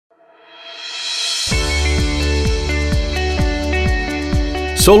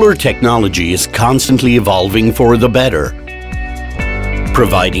Solar technology is constantly evolving for the better,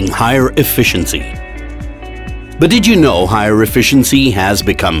 providing higher efficiency. But did you know higher efficiency has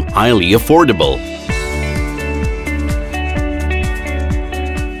become highly affordable?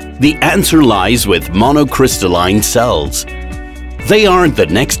 The answer lies with monocrystalline cells. They are the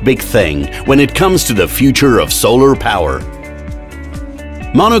next big thing when it comes to the future of solar power.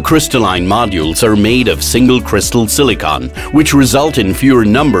 Monocrystalline modules are made of single crystal silicon, which result in fewer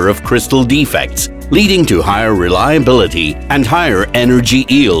number of crystal defects, leading to higher reliability and higher energy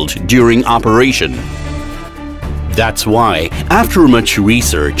yield during operation. That's why, after much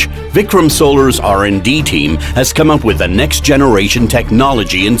research, Vikram Solar's R&D team has come up with the next generation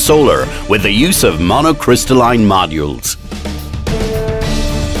technology in solar with the use of monocrystalline modules.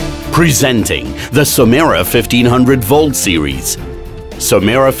 Presenting the Somera 1500 volt series.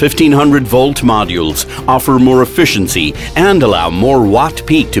 Somera 1500 volt modules offer more efficiency and allow more watt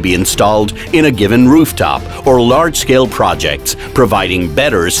peak to be installed in a given rooftop or large-scale projects, providing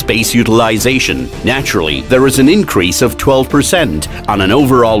better space utilization. Naturally, there is an increase of 12% on an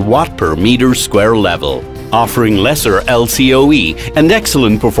overall watt per meter square level, offering lesser LCOE and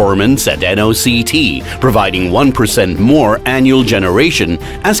excellent performance at NOCT, providing 1% more annual generation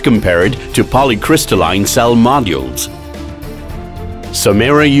as compared to polycrystalline cell modules.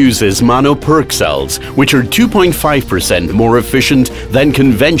 Somera uses mono-PERC cells, which are 2.5% more efficient than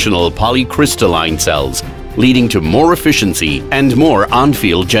conventional polycrystalline cells, leading to more efficiency and more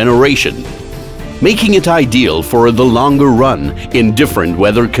on-field generation, making it ideal for the longer run in different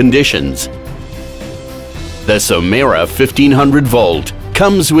weather conditions. The Somera 1500 volt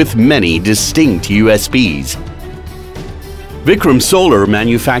comes with many distinct USPs. Vikram Solar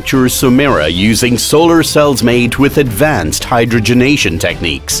manufactures Somera using solar cells made with advanced hydrogenation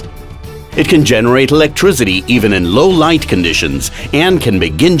techniques. It can generate electricity even in low light conditions and can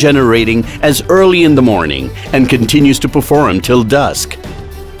begin generating as early in the morning and continues to perform till dusk.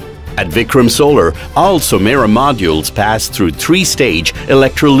 At Vikram Solar, all Somera modules pass through 3-stage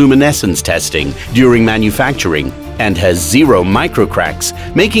electroluminescence testing during manufacturing and has 0 microcracks,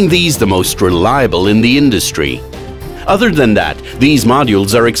 making these the most reliable in the industry. Other than that, these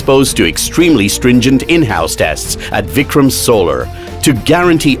modules are exposed to extremely stringent in-house tests at Vikram Solar to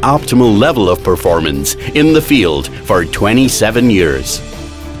guarantee optimal level of performance in the field for 27 years.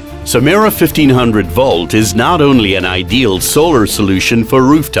 Somera 1500 volt is not only an ideal solar solution for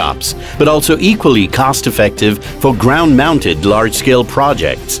rooftops, but also equally cost-effective for ground-mounted large-scale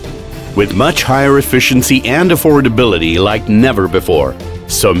projects. With much higher efficiency and affordability like never before,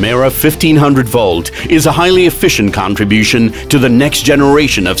 Somera 1500 volt is a highly efficient contribution to the next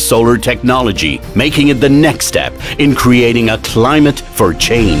generation of solar technology, making it the next step in creating a climate for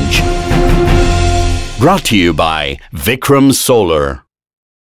change. Brought to you by Vikram Solar.